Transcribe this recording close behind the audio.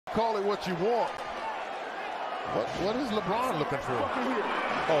Call it what you want. What is LeBron looking for?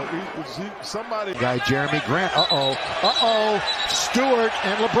 Oh, somebody. Guy Jeremy Grant. Stewart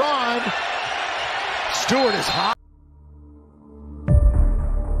and LeBron. Stewart is hot.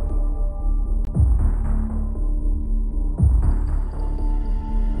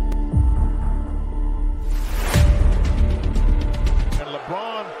 And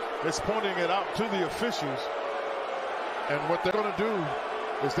LeBron is pointing it out to the officials. And what they're going to do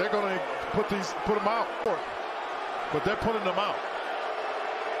is they're going to put them out. But they're putting them out.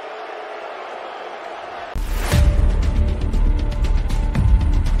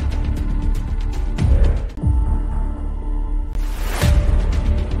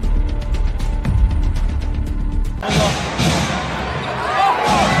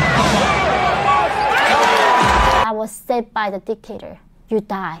 I was saved by the dictator. You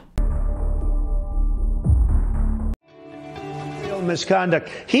die. Misconduct.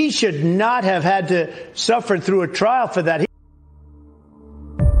 He should not have had to suffer through a trial for that.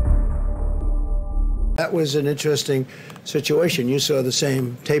 That was an interesting situation. You saw the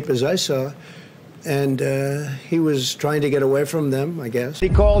same tape as I saw, and he was trying to get away from them, I guess. He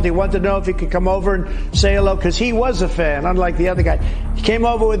called. He wanted to know if he could come over and say hello, because he was a fan, unlike the other guy. He came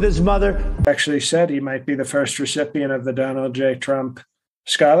over with his mother. Actually said he might be the first recipient of the Donald J. Trump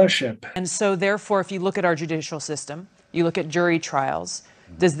scholarship. And so, therefore, if you look at our judicial system, you look at jury trials,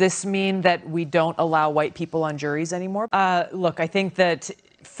 does this mean that we don't allow white people on juries anymore? Look, I think that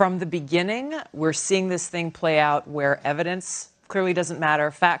from the beginning, we're seeing this thing play out where evidence clearly doesn't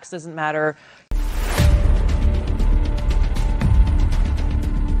matter, facts doesn't matter.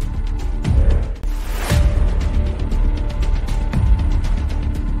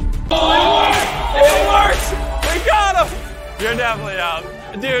 It works! We got him! You're definitely out.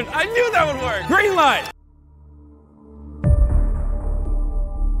 Dude, I knew that would work. Green light!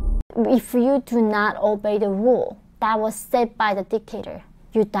 If you do not obey the rule that was set by the dictator,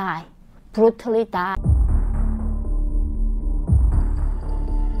 you die. Brutally die.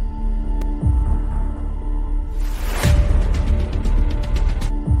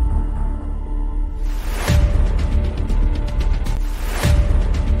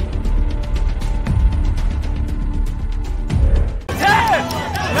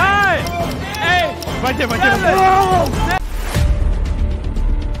 Right there, right there.